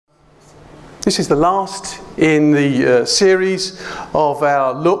This is the last in the series of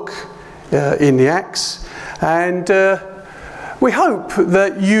our look in the Acts, and we hope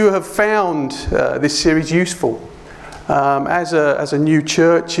that you have found this series useful. As a new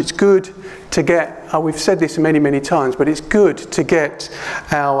church, it's good to get, we've said this many times, but it's good to get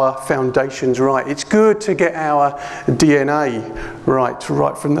our foundations right. It's good to get our DNA right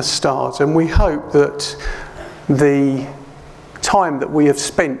from the start, and we hope that the time that we have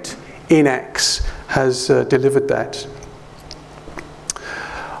spent in Acts has delivered that.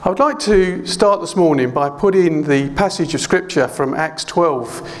 I would like to start this morning by putting the passage of Scripture from Acts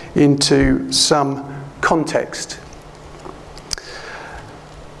 12 into some context.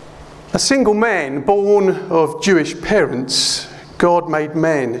 A single man born of Jewish parents, God made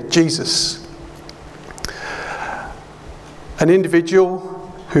man, Jesus. An individual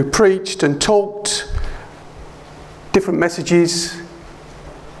who preached and talked different messages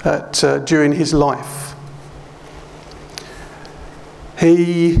during his life.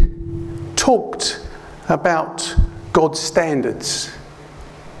 He talked about God's standards.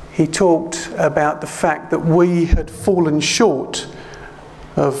 He talked about the fact that we had fallen short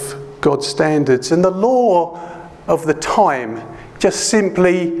of God's standards, and the law of the time just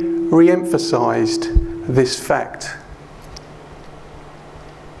simply re-emphasised this fact.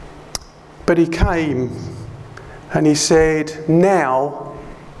 But he came and he said, "Now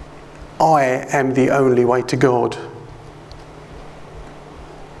I am the only way to God."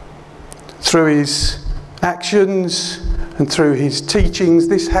 Through his actions and through his teachings,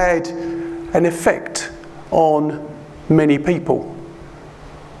 this had an effect on many people,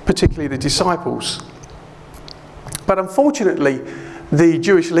 particularly the disciples. But unfortunately, the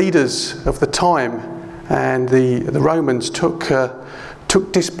Jewish leaders of the time and the Romans took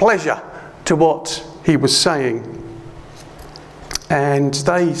displeasure to what he was saying. And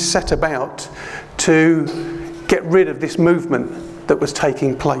they set about to get rid of this movement that was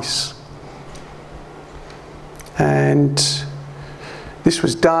taking place. And this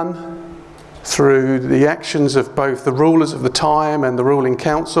was done through the actions of both the rulers of the time and the ruling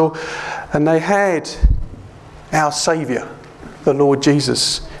council. And they had our Saviour, the Lord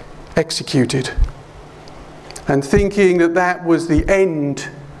Jesus, executed. And thinking that that was the end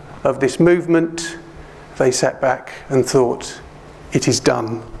of this movement, they sat back and thought, "It is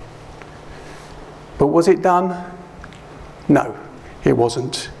done." But was it done? No, it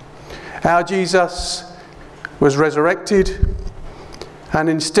wasn't. Our Jesus was resurrected, and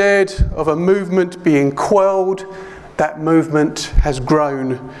instead of a movement being quelled, that movement has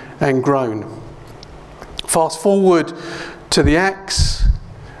grown and grown. Fast forward to the Acts,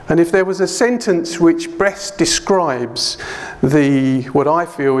 and if there was a sentence which best describes what I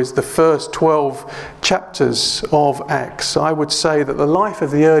feel is the first 12 chapters of Acts, I would say that the life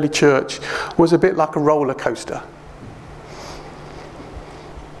of the early church was a bit like a roller coaster.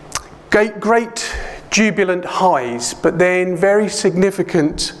 Great jubilant highs, but then very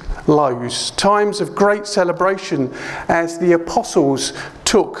significant lows. Times of great celebration as the apostles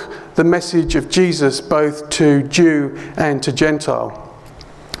took the message of Jesus both to Jew and to Gentile.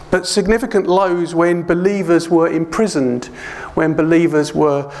 But significant lows when believers were imprisoned, when believers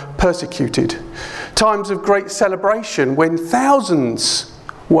were persecuted. Times of great celebration when thousands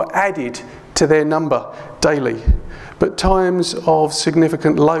were added to their number daily. But times of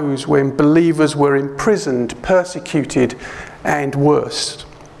significant lows when believers were imprisoned, persecuted, and worse.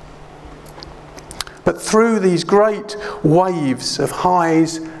 But through these great waves of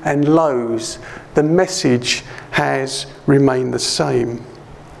highs and lows, the message has remained the same.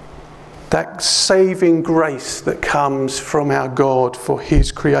 That saving grace that comes from our God for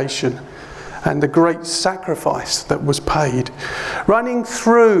his creation, and the great sacrifice that was paid. Running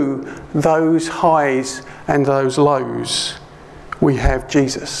through those highs and those lows, we have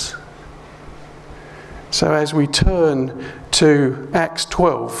Jesus. So as we turn to Acts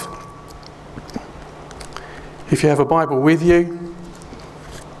 12, if you have a Bible with you,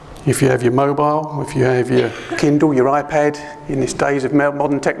 if you have your mobile, if you have your Kindle, your iPad, in these days of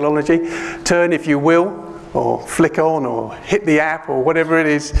modern technology, turn, if you will, or flick on, or hit the app, or whatever it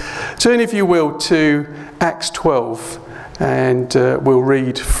is. Turn, if you will, to Acts 12, and we'll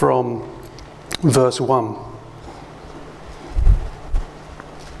read from verse 1.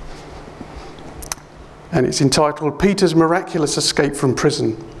 And it's entitled, Peter's Miraculous Escape from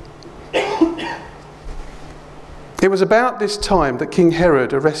Prison. It was about this time that King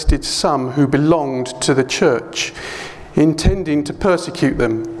Herod arrested some who belonged to the church, intending to persecute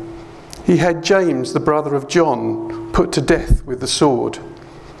them. He had James, the brother of John, put to death with the sword.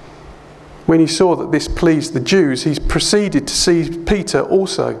 When he saw that this pleased the Jews, he proceeded to seize Peter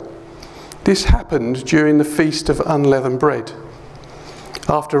also. This happened during the Feast of Unleavened Bread.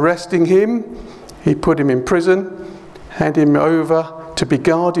 After arresting him, he put him in prison, handed him over to be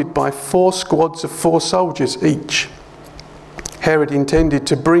guarded by 4 squads of 4 soldiers each. Herod intended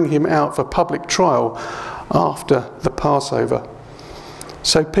to bring him out for public trial after the Passover.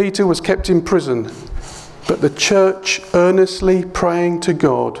 So Peter was kept in prison, but the church earnestly praying to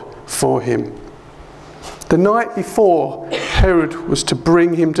God for him. The night before Herod was to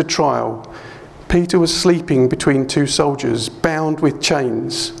bring him to trial, Peter was sleeping between 2 soldiers, bound with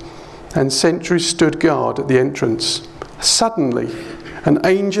chains, and sentries stood guard at the entrance. Suddenly, an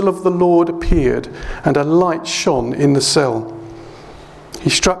angel of the Lord appeared, and a light shone in the cell. He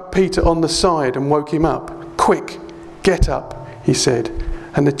struck Peter on the side and woke him up. "Quick, get up," he said,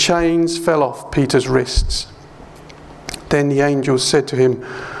 and the chains fell off Peter's wrists. Then the angel said to him,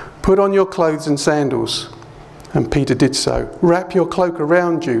 "Put on your clothes and sandals." And Peter did so. "Wrap your cloak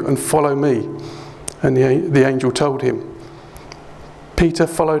around you and follow me." And the angel told him. Peter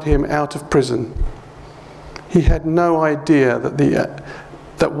followed him out of prison. He had no idea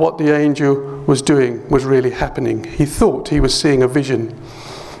that what the angel was doing was really happening. He thought he was seeing a vision.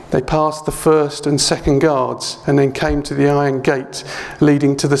 They passed the first and second guards and then came to the iron gate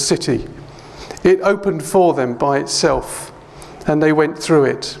leading to the city. It opened for them by itself, and they went through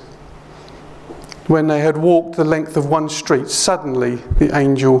it. When they had walked the length of one street, suddenly the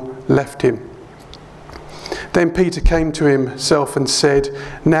angel left him. Then Peter came to himself and said,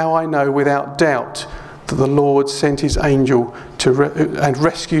 "Now I know without doubt that the Lord sent his angel and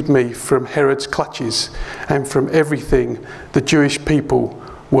rescued me from Herod's clutches and from everything the Jewish people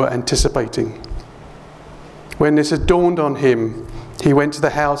were anticipating." When this had dawned on him, he went to the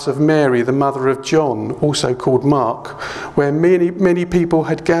house of Mary, the mother of John, also called Mark, where many people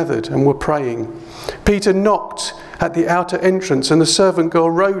had gathered and were praying. Peter knocked at the outer entrance, and the servant girl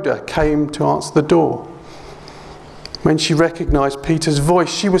Rhoda came to answer the door. When she recognised Peter's voice,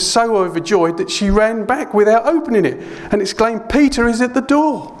 she was so overjoyed that she ran back without opening it and exclaimed, "Peter is at the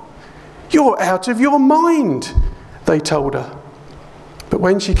door." "You're out of your mind," they told her. But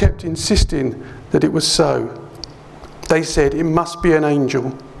when she kept insisting that it was so, they said, "It must be an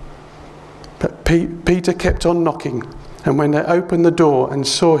angel." But Peter kept on knocking, and when they opened the door and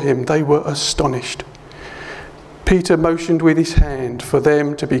saw him, they were astonished. Peter motioned with his hand for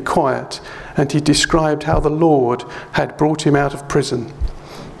them to be quiet, and he described how the Lord had brought him out of prison.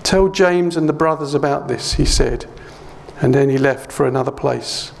 "Tell James and the brothers about this," he said, and then he left for another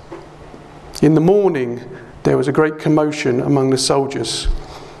place. In the morning, there was a great commotion among the soldiers.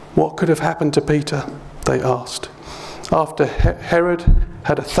 "What could have happened to Peter?" they asked. After Herod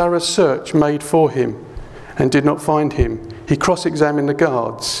had a thorough search made for him and did not find him, he cross-examined the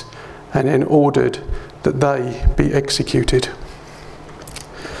guards and then ordered that they be executed.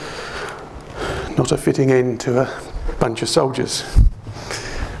 Not a fitting end to a bunch of soldiers.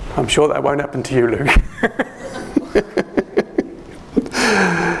 I'm sure that won't happen to you, Luke.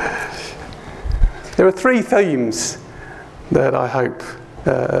 There are 3 themes that I hope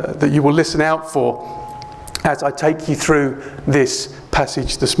that you will listen out for as I take you through this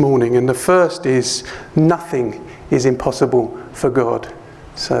passage this morning. And the first is, nothing is impossible for God.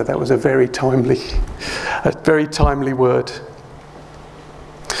 So that was a very timely word.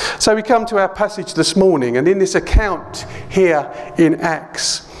 So we come to our passage this morning, and in this account here in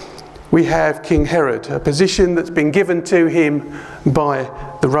Acts, we have King Herod, a position that's been given to him by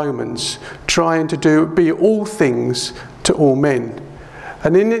the Romans, trying to be all things to all men.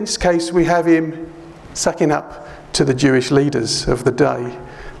 And in this case, we have him sucking up to the Jewish leaders of the day,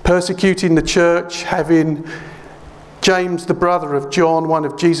 persecuting the church, having James, the brother of John, one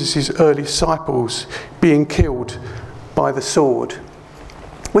of Jesus' early disciples, being killed by the sword.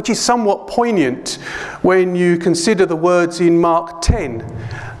 Which is somewhat poignant when you consider the words in Mark 10,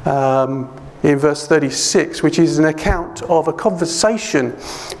 in verse 36, which is an account of a conversation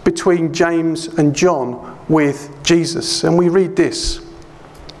between James and John with Jesus. And we read this.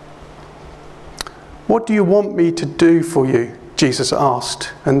 "What do you want me to do for you?" Jesus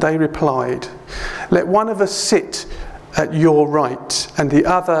asked. And they replied, "Let one of us sit at your right and the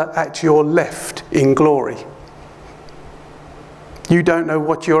other at your left in glory." "You don't know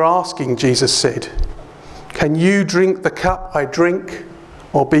what you're asking," Jesus said. "Can you drink the cup I drink,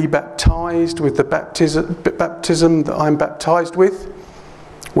 or be baptized with the baptism that I'm baptized with?"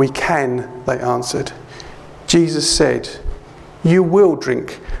 "We can," they answered. Jesus said, "You will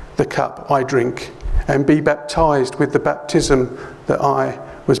drink the cup I drink and be baptized with the baptism that I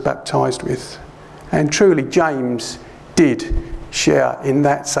was baptized with." And truly, James did share in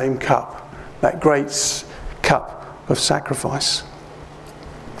that same cup, that great cup of sacrifice.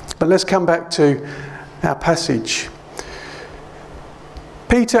 But let's come back to our passage.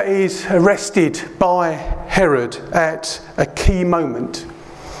 Peter is arrested by Herod at a key moment,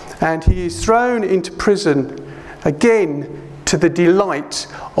 and he is thrown into prison again to the delight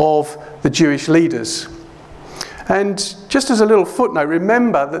of the Jewish leaders. And just as a little footnote,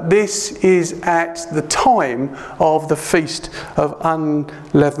 remember that this is at the time of the Feast of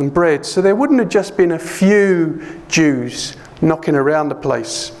Unleavened Bread. So there wouldn't have just been a few Jews knocking around the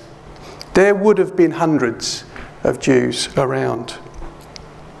place. There would have been hundreds of Jews around.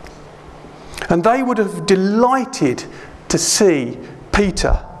 And they would have delighted to see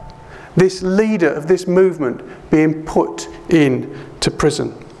Peter, this leader of this movement, being put into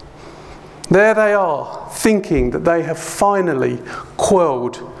prison. There they are, thinking that they have finally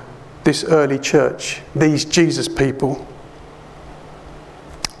quelled this early church, these Jesus people.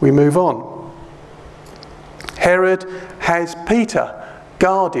 We move on. Herod has Peter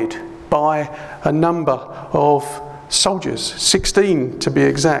guarded by a number of soldiers, 16 to be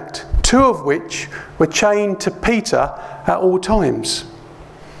exact, 2 of which were chained to Peter at all times.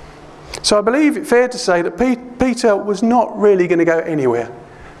 So I believe it's fair to say that Peter was not really going to go anywhere,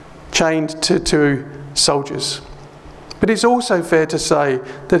 chained to 2 soldiers. But it's also fair to say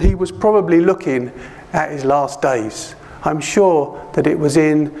that he was probably looking at his last days. I'm sure that it was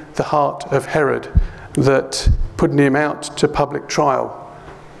in the heart of Herod that putting him out to public trial,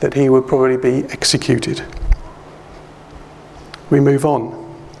 that he would probably be executed. We move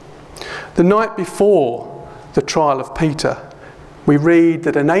on. The night before the trial of Peter, we read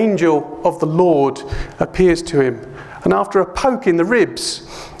that an angel of the Lord appears to him, and after a poke in the ribs,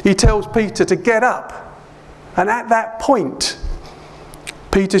 he tells Peter to get up. And at that point,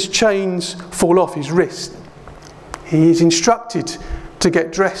 Peter's chains fall off his wrist. He is instructed to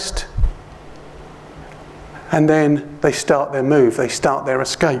get dressed. And then they start their move, they start their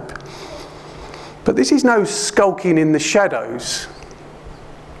escape. But this is no skulking in the shadows.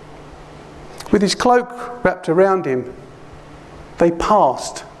 With his cloak wrapped around him, they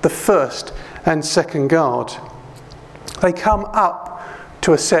passed the first and second guard. They come up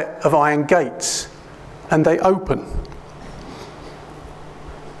to a set of iron gates and they open.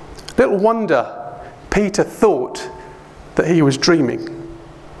 Little wonder Peter thought that he was dreaming.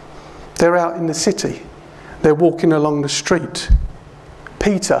 They're out in the city. They're walking along the street.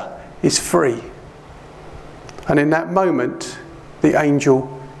 Peter is free. And in that moment, the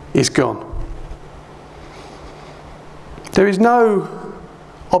angel is gone. There is no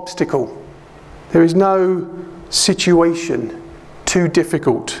obstacle. There is no situation too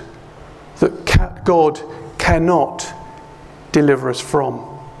difficult that God cannot deliver us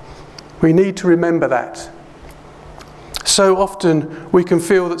from. We need to remember that. So often we can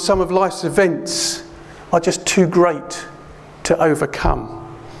feel that some of life's events are just too great to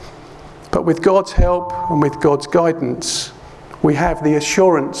overcome. But with God's help and with God's guidance, we have the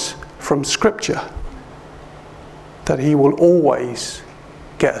assurance from Scripture that He will always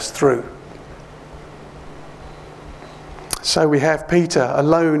get us through. So we have Peter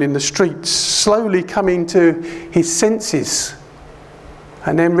alone in the streets, slowly coming to his senses,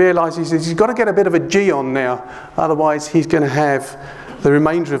 and then realises he's got to get a bit of a G on now, otherwise he's going to have the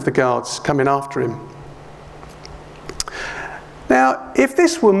remainder of the guards coming after him. Now, if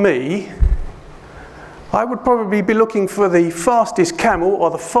this were me, I would probably be looking for the fastest camel or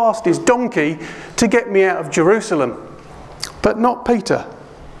the fastest donkey to get me out of Jerusalem. But not Peter.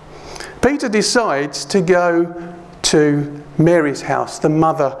 Peter decides to go to Mary's house, the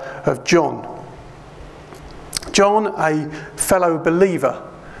mother of John. John, a fellow believer,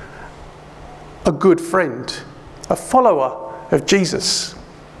 a good friend, a follower of Jesus.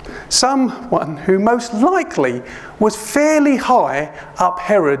 Someone who most likely was fairly high up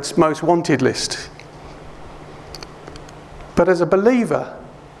Herod's most wanted list. But as a believer,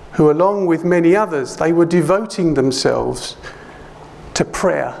 who along with many others, they were devoting themselves to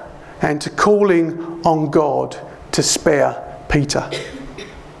prayer and to calling on God to spare Peter.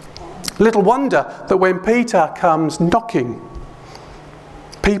 Little wonder that when Peter comes knocking,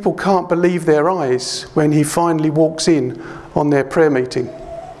 people can't believe their eyes when he finally walks in on their prayer meeting.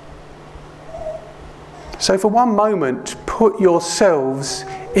 So for one moment, put yourselves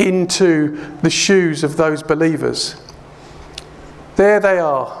into the shoes of those believers. There they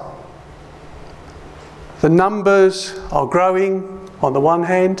are. The numbers are growing on the one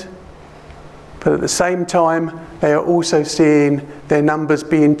hand, but at the same time, they are also seeing their numbers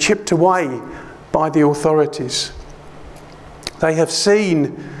being chipped away by the authorities. They have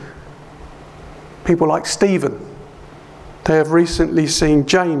seen people like Stephen. They have recently seen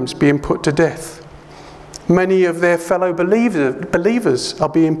James being put to death. Many of their fellow believers are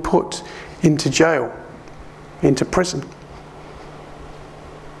being put into jail, into prison.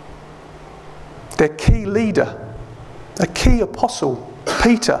 Their key leader, a key apostle,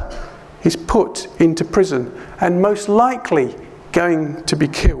 Peter, is put into prison and most likely going to be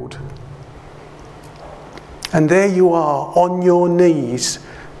killed. And there you are on your knees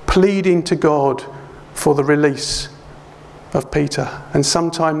pleading to God for the release of Peter. And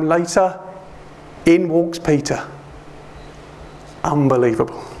sometime later, in walks Peter.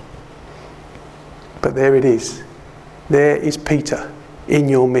 Unbelievable. But there it is. There is Peter in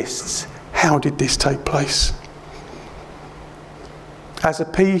your midst. How did this take place? As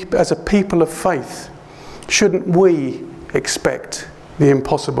a people of faith, shouldn't we expect the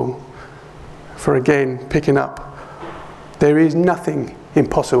impossible? For again, picking up, there is nothing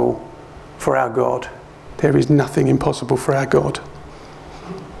impossible for our God. There is nothing impossible for our God.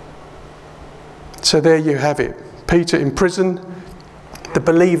 So there you have it. Peter in prison, the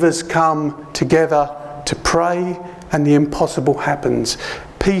believers come together to pray, and the impossible happens.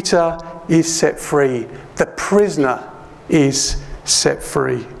 Peter is set free. The prisoner is set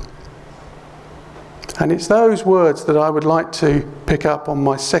free. And it's those words that I would like to pick up on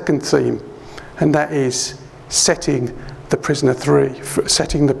my second theme, and that is setting the prisoner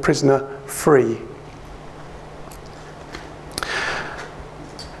free.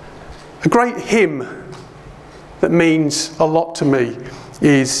 A great hymn that means a lot to me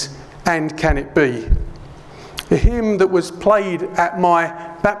is "And Can It Be?" A hymn that was played at my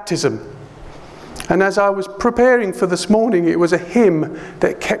baptism. And as I was preparing for this morning, it was a hymn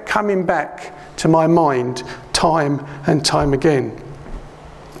that kept coming back to my mind time and time again.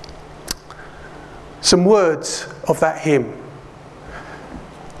 Some words of that hymn.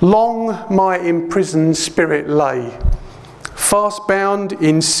 Long my imprisoned spirit lay, fast bound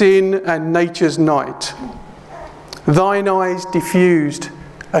in sin and nature's night. Thine eyes diffused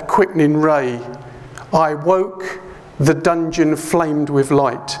a quickening ray. I woke, the dungeon flamed with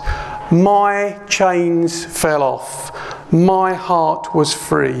light. My chains fell off, my heart was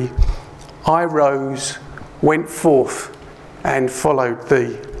free. I rose, went forth, and followed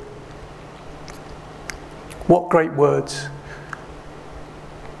thee. What great words.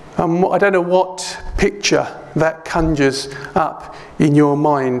 I don't know what picture that conjures up in your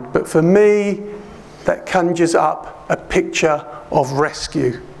mind, but for me, that conjures up a picture of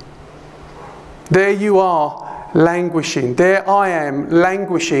rescue. There you are, languishing. There I am,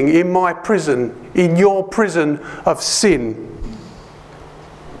 languishing in my prison, in your prison of sin.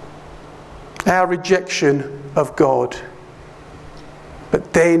 Our rejection of God.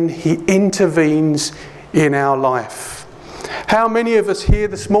 But then he intervenes in our life. How many of us here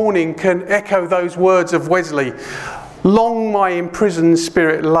this morning can echo those words of Wesley? Long my imprisoned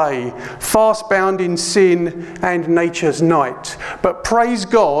spirit lay, fast bound in sin and nature's night. But praise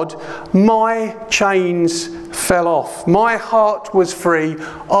God, my chains fell off. My heart was free.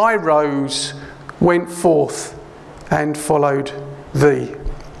 I rose, went forth, and followed thee.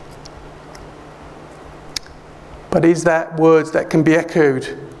 But is that words that can be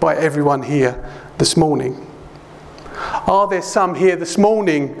echoed by everyone here this morning? Are there some here this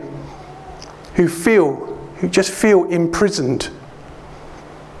morning who just feel imprisoned?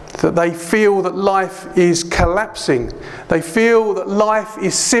 That they feel that life is collapsing. They feel that life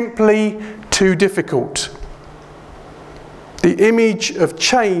is simply too difficult. The image of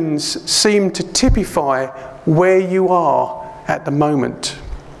chains seem to typify where you are at the moment.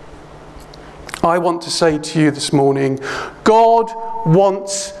 I want to say to you this morning, God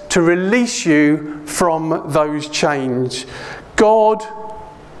wants to release you from those chains. God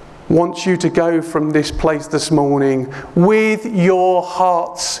wants you to go from this place this morning with your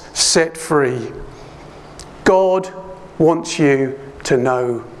hearts set free. God wants you to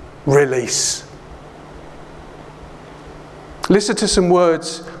know release. Listen to some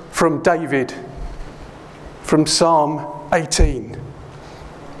words from David, from Psalm 18.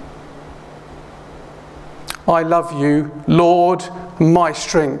 I love you, Lord, my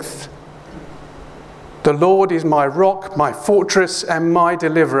strength. The Lord is my rock, my fortress, and my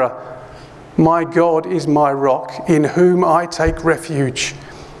deliverer. My God is my rock, in whom I take refuge.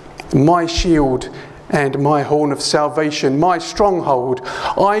 My shield and my horn of salvation, my stronghold.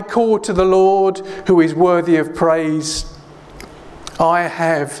 I call to the Lord, who is worthy of praise. I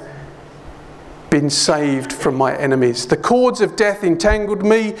have been saved from my enemies. The cords of death entangled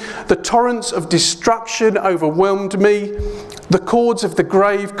me. The torrents of destruction overwhelmed me. The cords of the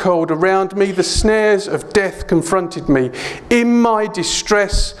grave curled around me. The snares of death confronted me. In my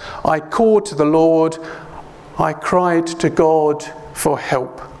distress, I called to the Lord. I cried to God for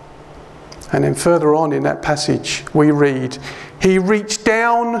help. And then further on in that passage we read, He reached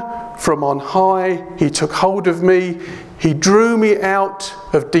down from on high, He took hold of me, He drew me out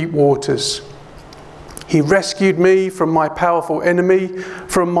of deep waters. He rescued me from my powerful enemy,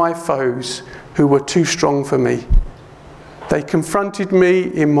 from my foes who were too strong for me. They confronted me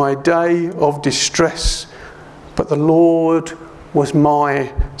in my day of distress, but the Lord was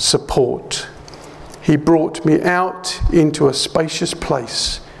my support. He brought me out into a spacious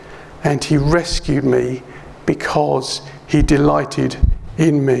place, and He rescued me because He delighted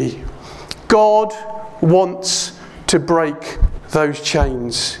in me. God wants to break those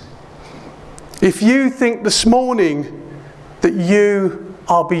chains. If you think this morning that you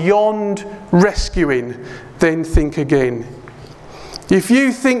are beyond rescuing, then think again. If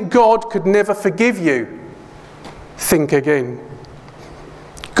you think God could never forgive you, think again.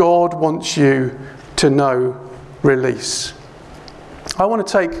 God wants you to know release. I want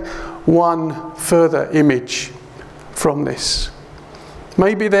to take one further image from this.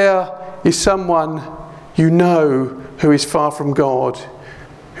 Maybe there is someone you know who is far from God,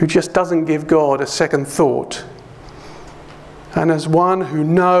 who just doesn't give God a second thought. And as one who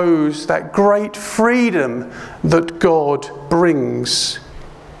knows that great freedom that God brings,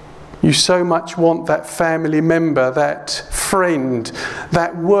 you so much want that family member, that friend,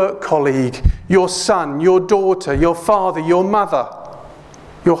 that work colleague, your son, your daughter, your father, your mother,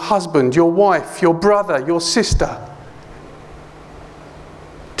 your husband, your wife, your brother, your sister,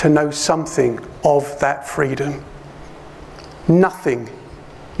 to know something of that freedom. Nothing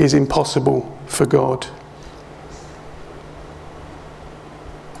is impossible for God.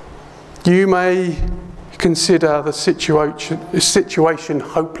 You may consider the situation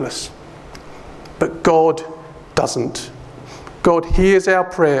hopeless, but God doesn't. God hears our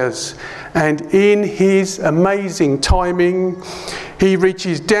prayers, and in His amazing timing, He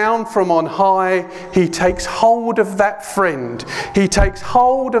reaches down from on high. He takes hold of that friend. He takes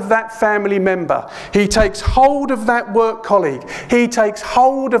hold of that family member. He takes hold of that work colleague. He takes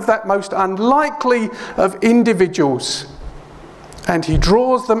hold of that most unlikely of individuals, and He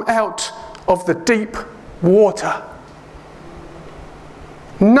draws them out of the deep water.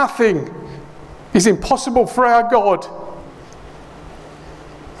 Nothing is impossible for our God.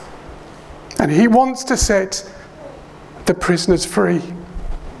 And He wants to set the prisoners free.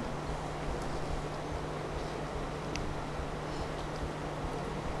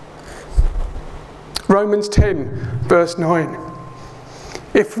 Romans 10, verse 9.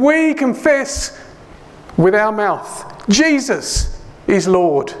 If we confess with our mouth Jesus is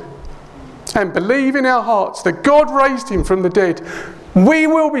Lord, and believe in our hearts that God raised Him from the dead, we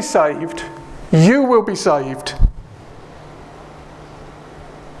will be saved. You will be saved.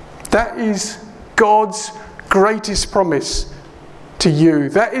 That is God's greatest promise to you.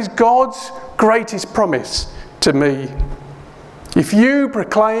 That is God's greatest promise to me. If you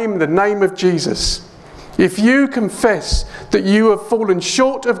proclaim the name of Jesus, if you confess that you have fallen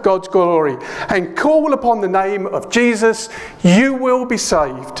short of God's glory and call upon the name of Jesus, you will be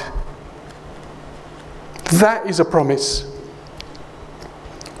saved. That is a promise.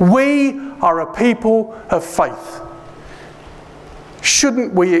 We are a people of faith.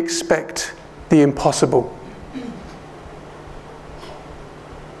 Shouldn't we expect the impossible?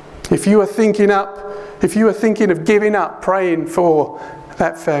 If you are thinking of giving up praying for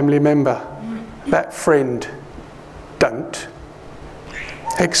that family member, that friend, don't.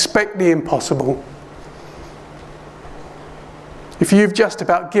 Expect the impossible. If you've just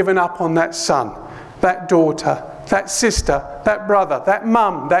about given up on that son, that daughter, that sister, that brother, that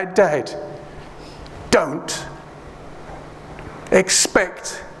mum, that dad, don't.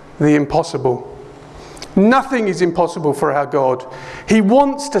 Expect the impossible. Nothing is impossible for our God. He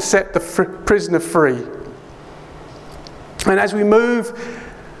wants to set the prisoner free. And as we move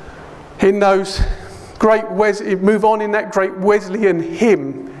in those move on in that great Wesleyan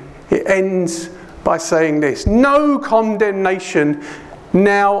hymn, it ends by saying this: no condemnation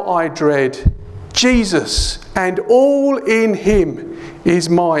now I dread. Jesus and all in Him is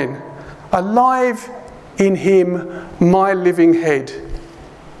mine. Alive in Him my living head.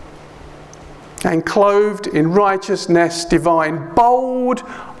 And clothed in righteousness divine, bold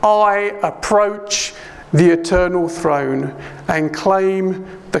I approach the eternal throne and claim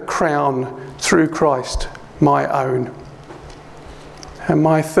the crown through Christ my own. And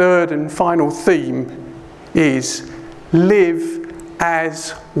my third and final theme is live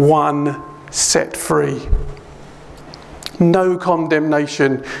as one set free. No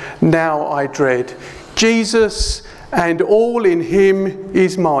condemnation now I dread. Jesus and all in Him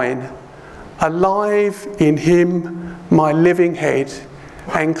is mine. Alive in Him my living head.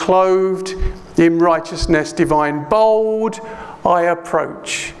 and clothed in righteousness divine. Bold I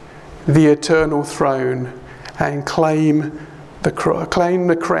approach the eternal throne and claim the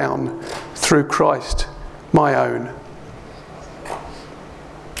crown through Christ my own.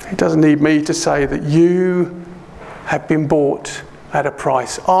 It doesn't need me to say that you have been bought at a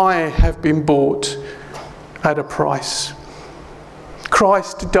price. I have been bought at a price.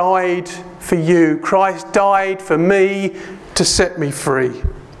 Christ died for you. Christ died for me to set me free.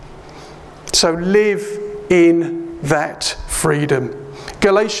 So live in that freedom.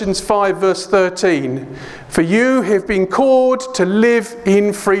 Galatians 5 verse 13. For you have been called to live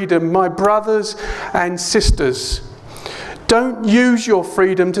in freedom, my brothers and sisters. Don't use your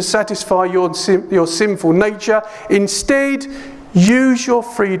freedom to satisfy your sinful nature. Instead, use your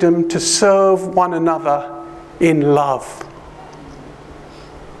freedom to serve one another in love.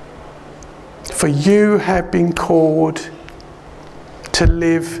 For you have been called to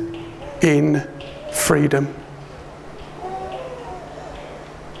live in freedom.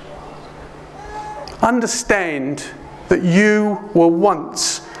 Understand that you were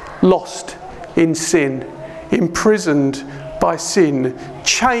once lost in sin, imprisoned by sin,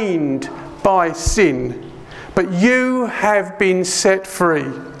 chained by sin, but you have been set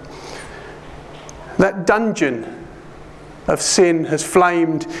free. That dungeon of sin has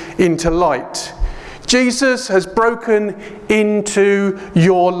flamed into light. Jesus has broken into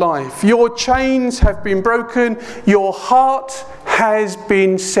your life. Your chains have been broken. Your heart has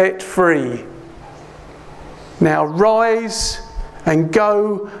been set free. Now rise and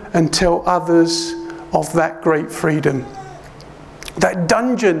go and tell others of that great freedom. That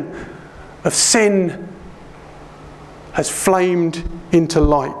dungeon of sin has flamed into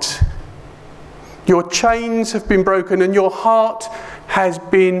light. Your chains have been broken and your heart has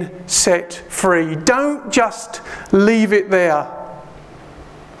been set free. Don't just leave it there.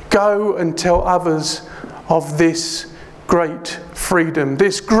 Go and tell others of this great freedom,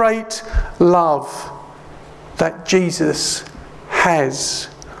 this great love that Jesus has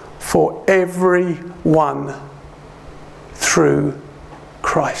for everyone through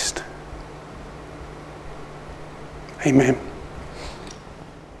Christ. Amen.